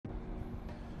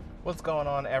What's going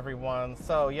on, everyone?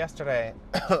 So yesterday,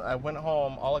 I went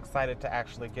home all excited to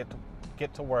actually get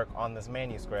to work on this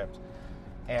manuscript,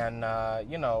 and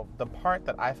the part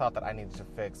that I thought that I needed to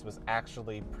fix was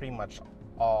actually pretty much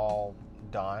all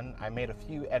done. I made a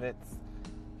few edits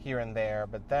here and there,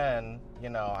 but then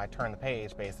I turned the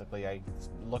page. Basically, I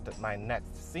looked at my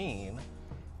next scene,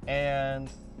 and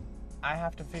I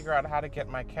have to figure out how to get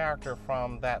my character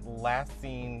from that last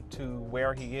scene to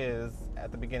where he is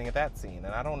at the beginning of that scene.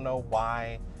 And I don't know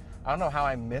why. I don't know how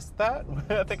I missed that.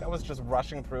 I think I was just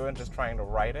rushing through and just trying to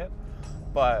write it.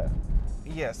 But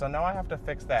yeah, so now I have to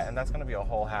fix that. And that's going to be a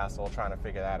whole hassle trying to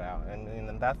figure that out.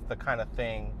 And that's the kind of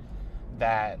thing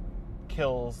that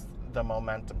kills the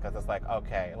momentum, because it's like,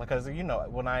 okay, because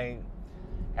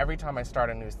every time I start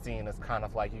a new scene, it's kind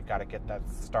of like you got to get that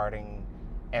starting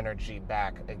energy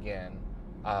back again,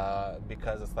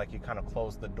 because it's like you kind of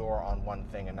close the door on one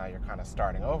thing and now you're kind of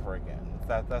starting over again.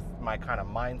 That's my kind of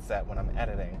mindset when I'm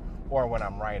editing or when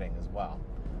I'm writing as well.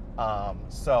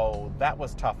 So that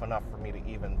was tough enough for me to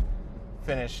even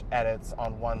finish edits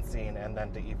on one scene and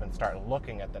then to even start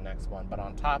looking at the next one. But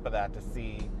on top of that, to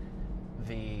see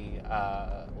the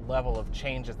level of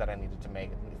changes that I needed to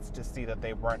make, to see that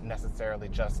they weren't necessarily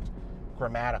just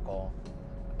grammatical,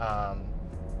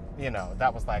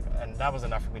 that was like, and that was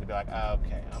enough for me to be like,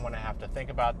 okay, I'm going to have to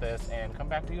think about this and come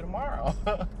back to you tomorrow.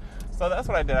 So that's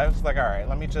what I did. I was like, all right,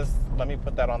 let me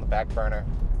put that on the back burner.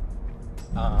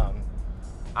 I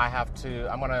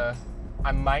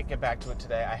might get back to it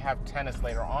today. I have tennis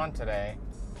later on today.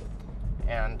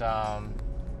 And, I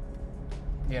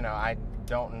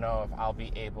don't know if I'll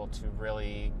be able to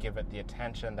really give it the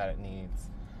attention that it needs.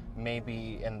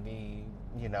 Maybe in the,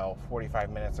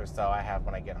 45 minutes or so I have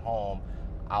when I get home,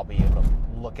 I'll be able to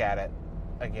look at it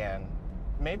again.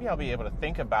 Maybe I'll be able to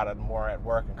think about it more at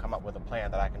work and come up with a plan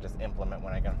that I can just implement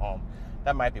when I get home.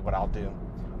 That might be what I'll do.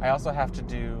 I also have to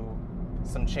do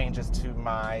some changes to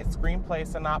my screenplay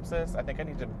synopsis. I think I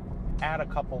need to add a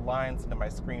couple lines into my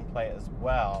screenplay as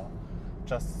well,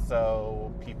 just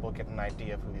so people get an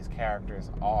idea of who these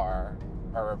characters are,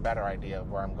 or a better idea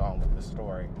of where I'm going with the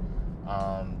story.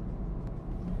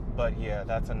 But yeah,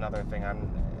 that's another thing. I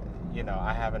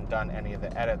haven't done any of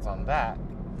the edits on that.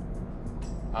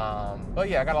 But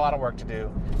yeah, I got a lot of work to do.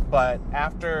 But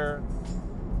after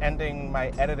ending my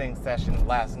editing session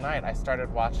last night, I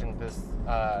started watching this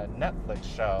Netflix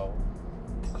show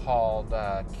called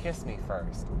Kiss Me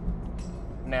First.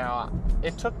 Now,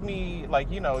 it took me,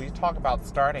 you talk about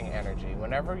starting energy.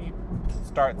 Whenever you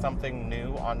start something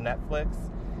new on Netflix,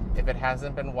 if it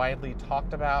hasn't been widely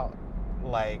talked about,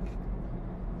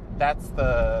 that's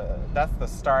the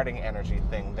starting energy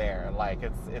thing there.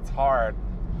 It's hard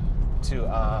to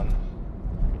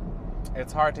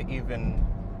even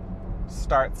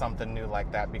start something new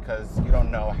like that, because you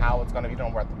don't know how it's going to be. You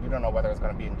don't know whether it's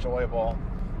going to be enjoyable.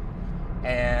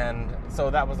 And so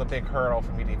that was a big hurdle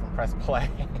for me to even press play.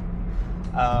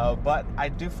 But I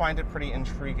do find it pretty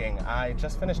intriguing. I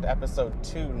just finished episode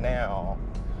 2 now.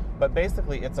 But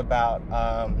basically it's about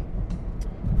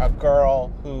a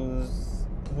girl who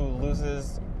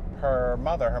loses her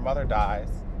mother. Her mother dies.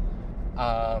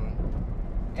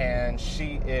 And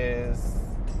she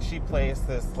plays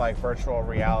this virtual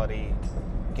reality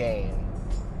game.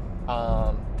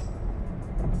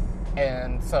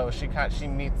 And so she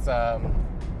meets some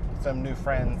new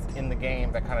friends in the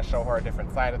game that kind of show her a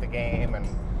different side of the game, and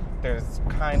there's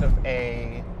kind of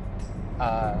a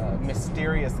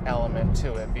mysterious element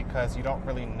to it, because you don't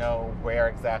really know where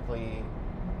exactly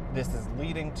this is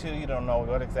leading to. You don't know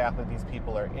what exactly these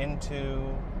people are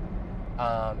into.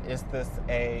 Is this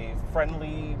a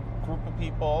friendly group of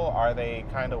people? Are they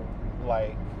kind of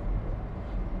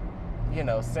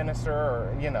sinister, or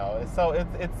so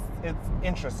it's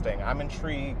interesting. I'm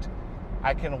intrigued.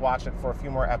 I can watch it for a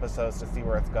few more episodes to see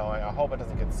where it's going. I hope it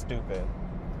doesn't get stupid,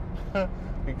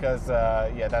 because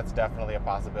that's definitely a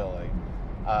possibility.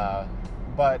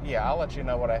 But yeah, I'll let you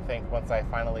know what I think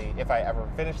if I ever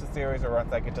finish the series, or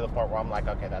once I get to the point where I'm like,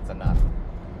 okay, that's enough.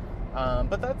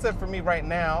 But that's it for me right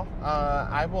now.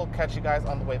 I will catch you guys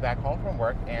on the way back home from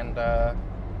work, and I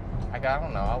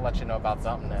don't know, I'll let you know about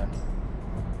something then.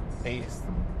 Peace.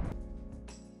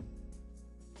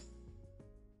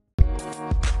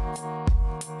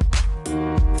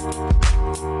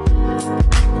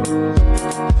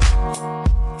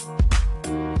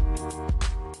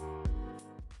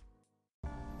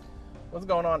 What's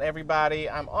going on, everybody?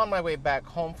 I'm on my way back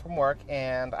home from work,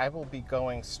 and I will be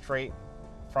going straight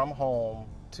from home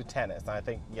to tennis. And I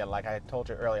think, like I told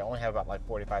you earlier, I only have about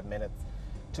 45 minutes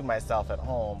to myself at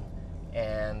home,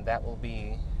 and that will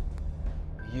be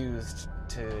used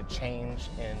to change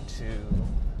into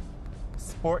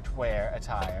sportwear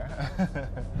attire,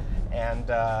 and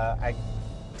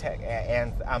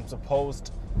and I'm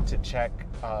supposed to check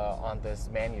on this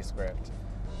manuscript.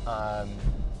 I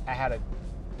had a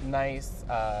nice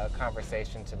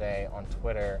conversation today on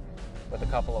Twitter with a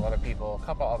couple of other people, a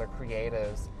couple other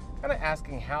creatives, kind of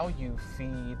asking how you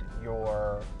feed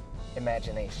your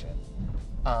imagination.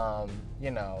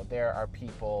 There are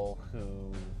people who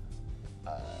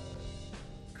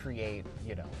create,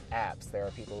 apps. There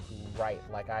are people who write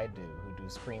like I do, who do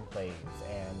screenplays,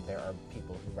 and there are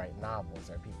people who write novels.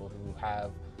 There are people who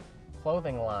have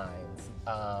clothing lines,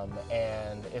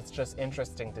 and it's just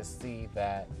interesting to see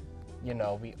that,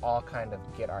 we all kind of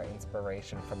get our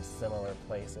inspiration from similar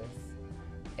places,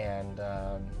 and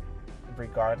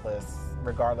regardless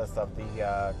of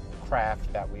the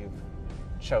craft that we've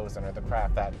chosen, or the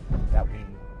craft that we,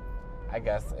 I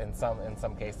guess, in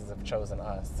some cases have chosen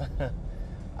us.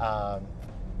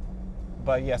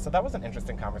 But yeah, so that was an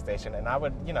interesting conversation, and I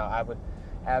would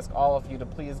ask all of you to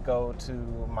please go to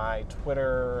my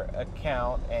Twitter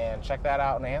account and check that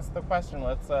out and answer the question.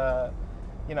 Let's,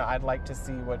 I'd like to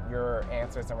see what your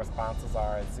answers and responses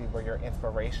are, and see where your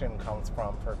inspiration comes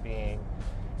from for being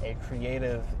a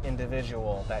creative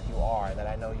individual that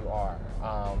I know you are.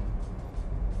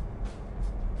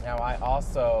 Now, I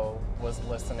also was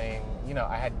listening,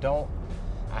 I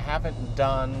haven't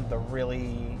done the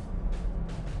really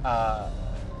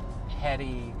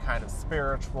heady kind of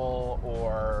spiritual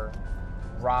or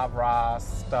rah-rah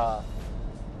stuff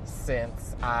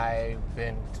since I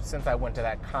went to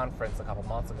that conference a couple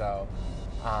months ago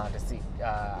I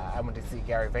went to see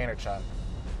Gary Vaynerchuk,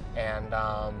 and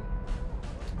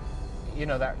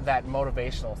that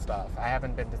motivational stuff. I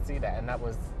haven't been to see that, and that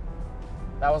was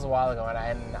a while ago, and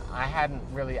I hadn't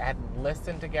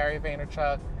listened to Gary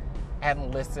Vaynerchuk. I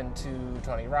hadn't listened to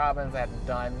Tony Robbins. I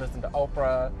hadn't listened to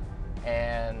Oprah,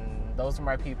 and those are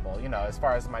my people. As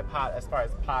far as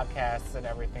podcasts and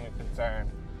everything are concerned,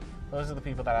 those are the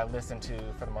people that I listen to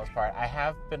for the most part. I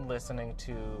have been listening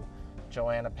to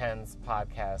Joanna Penn's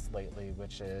podcast lately,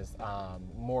 which is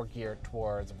more geared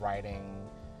towards writing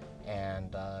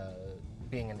and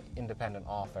being an independent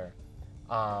author.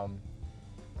 But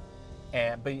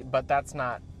that's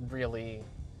not really,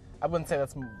 I wouldn't say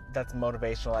that's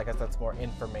motivational. I guess that's more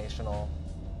informational.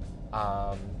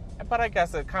 But I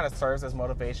guess it kind of serves as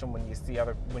motivation when you see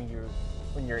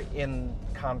when you're in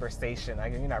conversation.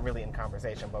 You're not really in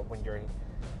conversation, but when you're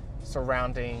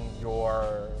surrounding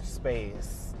your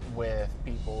space with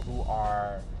people who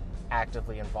are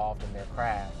actively involved in their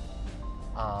craft,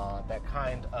 that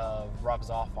kind of rubs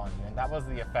off on you. And that was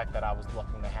the effect that I was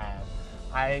looking to have.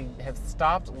 I have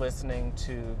stopped listening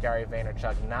to Gary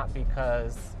Vaynerchuk, not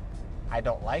because I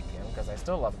don't like him, because I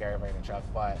still love Gary Vaynerchuk,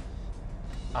 but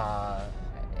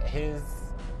his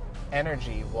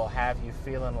energy will have you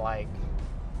feeling like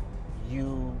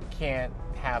you can't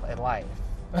have a life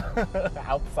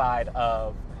outside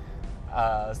of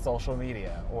social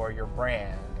media or your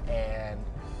brand, and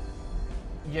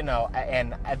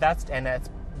that's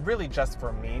really just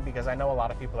for me, because I know a lot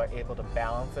of people are able to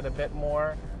balance it a bit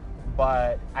more.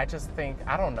 But I just think,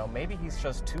 I don't know, maybe he's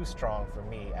just too strong for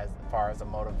me as far as a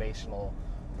motivational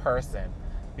person,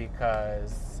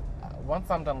 because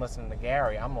once I'm done listening to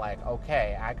Gary, I'm like,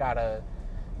 okay, I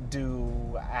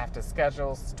have to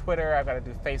schedule Twitter, I've got to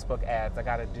do Facebook ads, I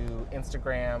got to do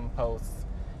Instagram posts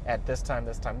at this time.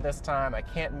 I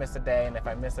can't miss a day, and if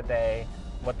I miss a day,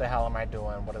 what the hell am I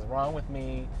doing? What is wrong with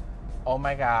me? Oh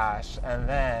my gosh. And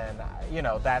then,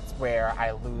 that's where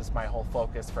I lose my whole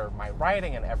focus for my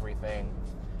writing and everything.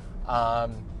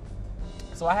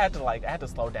 So I had to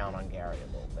slow down on Gary a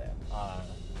little bit.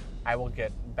 I will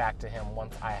get back to him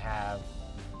once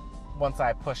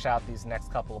I push out these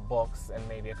next couple of books and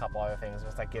maybe a couple other things,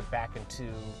 once I get back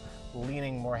into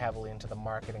leaning more heavily into the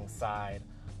marketing side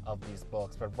of these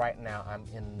books. But right now I'm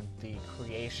in the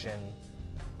creation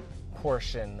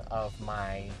portion of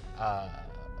my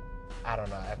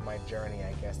of my journey,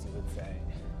 I guess you would say.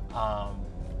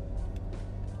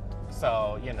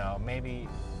 So, maybe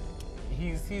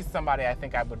he's somebody I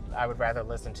think I would rather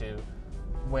listen to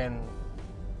when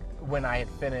I had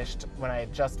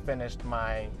just finished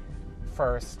my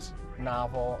first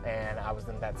novel, and I was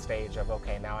in that stage of,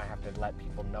 okay, now I have to let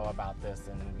people know about this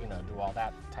and, do all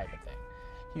that type of thing.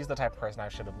 He's the type of person I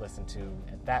should have listened to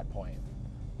at that point.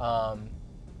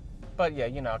 But yeah,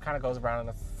 it kind of goes around in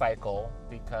a cycle,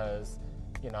 because,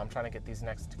 I'm trying to get these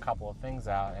next couple of things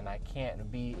out, and I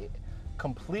can't be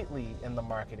completely in the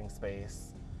marketing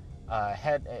space,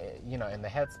 in the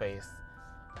headspace,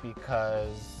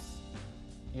 because,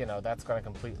 that's going to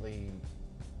completely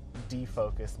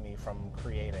defocus me from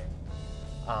creating.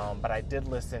 But I did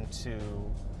listen to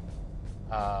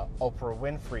Oprah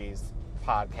Winfrey's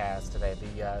podcast today,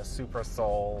 the Super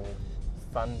Soul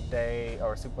Sunday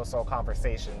or Super Soul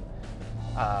Conversation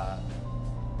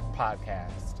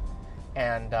podcast.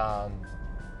 And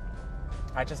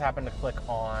I just happened to click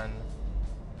on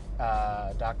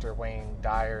Dr. Wayne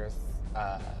Dyer's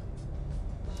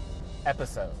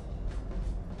episode.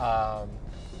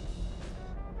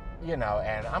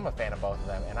 And I'm a fan of both of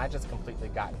them, and I just completely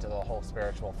got into the whole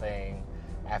spiritual thing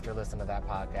after listening to that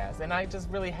podcast, and I just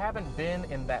really haven't been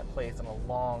in that place in a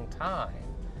long time.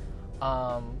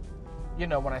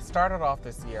 When I started off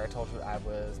this year, I told you I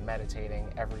was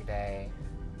meditating every day,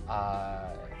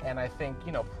 and I think,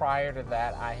 prior to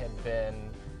that, I had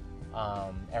been,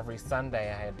 every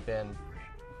Sunday, I had been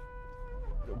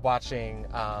watching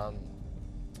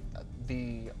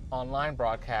the online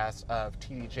broadcast of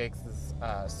T.D. Jakes'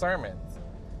 sermons.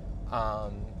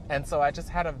 And so I just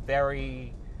had a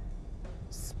very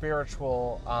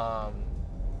spiritual, I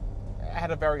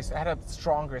had a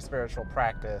stronger spiritual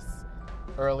practice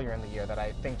earlier in the year that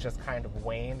I think just kind of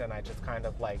waned, and I just kind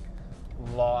of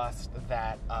lost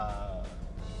that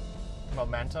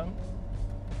momentum.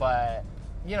 But,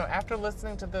 after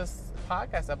listening to this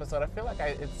podcast episode, I feel like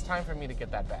it's time for me to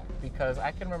get that back, because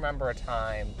I can remember a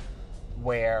time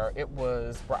where I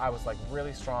was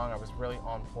really strong, I was really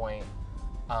on point,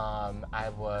 I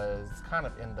was kind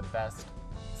of in the best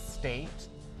state.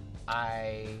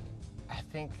 I'm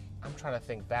trying to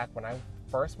think back when I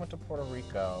first went to Puerto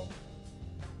Rico,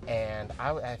 and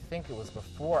I think it was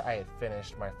before I had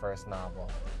finished my first novel.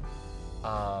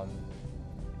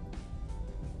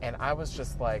 And I was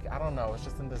just I don't know, I was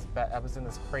just in this, I was in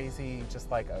this crazy,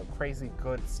 just a crazy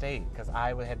good state, because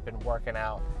I had been working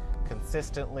out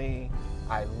consistently.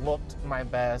 I looked my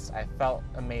best. I felt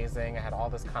amazing. I had all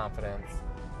this confidence.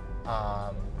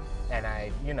 And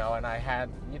I had,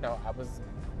 I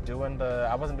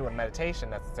wasn't doing meditation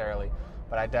necessarily,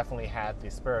 but I definitely had the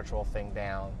spiritual thing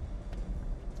down,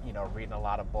 reading a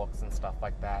lot of books and stuff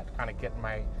like that, kind of getting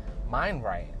my mind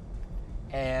right.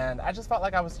 And I just felt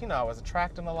like I was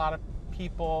attracting a lot of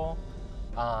people.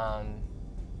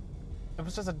 It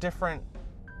was just a different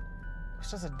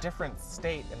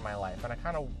state in my life, and I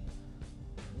kind of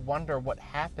wonder what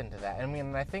happened to that.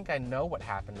 I think I know what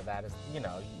happened to that is,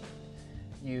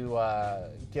 you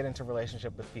get into a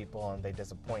relationship with people and they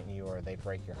disappoint you or they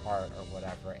break your heart or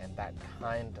whatever, and that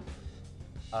kind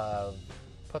of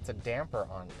puts a damper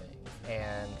on things.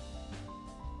 And,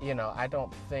 I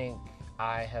don't think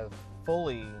I have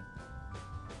fully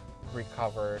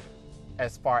recovered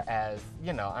as far as,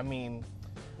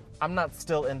 I'm not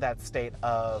still in that state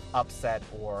of upset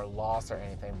or loss or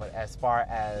anything, but as far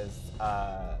as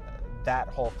that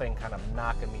whole thing kind of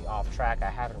knocking me off track, I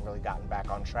haven't really gotten back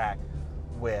on track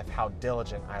with how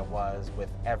diligent I was with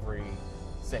every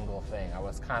single thing. I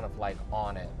was kind of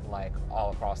on it,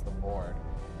 all across the board.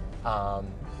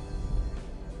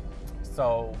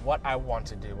 So what I want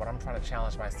to do, what I'm trying to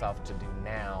challenge myself to do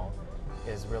now,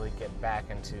 is really get back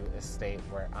into a state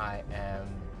where I am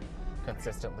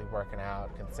consistently working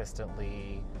out,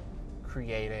 consistently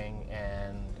creating,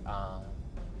 and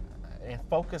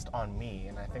focused on me.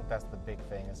 And I think that's the big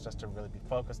thing, is just to really be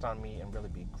focused on me and really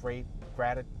be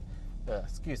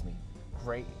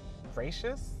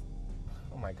gracious.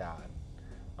 Oh my God,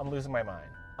 I'm losing my mind.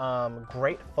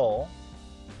 Grateful.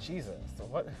 Jesus,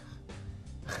 what?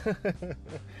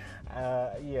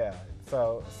 Yeah.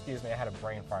 So excuse me, I had a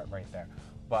brain fart right there.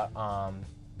 But I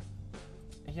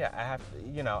have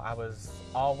to, I was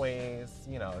always,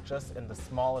 just in the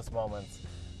smallest moments,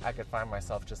 I could find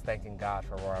myself just thanking God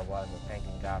for where I was and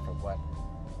thanking God for what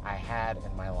I had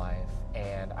in my life.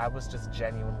 And I was just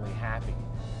genuinely happy.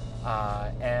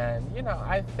 And,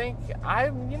 I think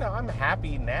I'm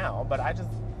happy now, but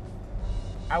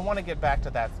I want to get back to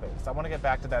that space. I want to get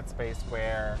back to that space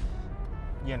where,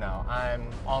 I'm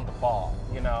on the ball,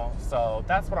 So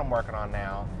that's what I'm working on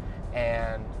now.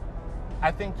 And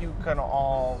I think you can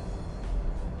all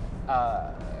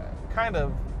kind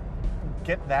of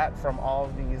get that from all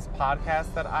of these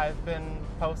podcasts that I've been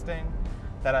posting,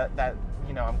 that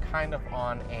I'm kind of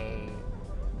on a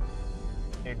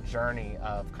journey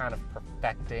of kind of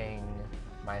perfecting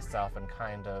myself and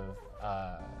kind of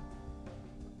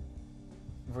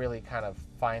really kind of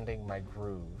finding my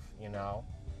groove,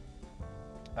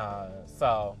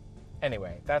 So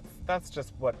anyway, that's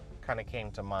just what kind of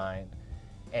came to mind.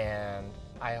 And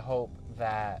I hope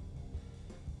that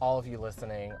all of you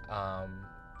listening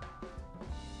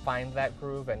find that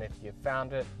groove, and if you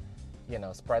found it,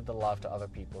 spread the love to other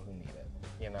people who need it,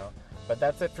 But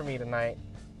that's it for me tonight.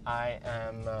 I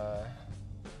am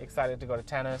excited to go to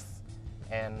tennis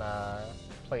and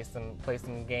play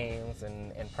some games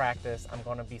and practice. I'm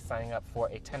going to be signing up for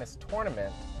a tennis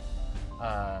tournament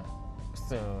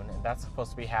soon, and that's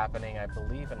supposed to be happening, I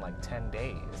believe, in like 10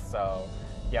 days. So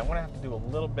yeah, I'm going to have to do a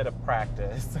little bit of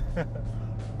practice.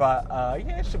 But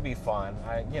yeah, it should be fun.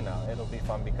 It'll be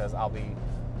fun because I'll be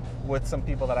with some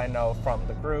people that I know from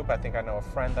the group. I think I know a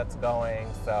friend that's going,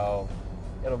 so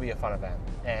it'll be a fun event.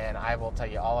 And I will tell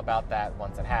you all about that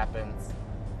once it happens.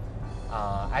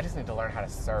 I just need to learn how to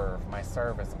serve. My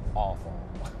serve is awful.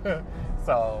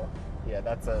 So yeah,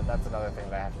 that's another thing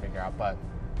that I have to figure out. But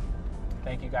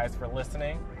thank you guys for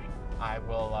listening. I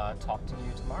will talk to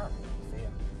you tomorrow.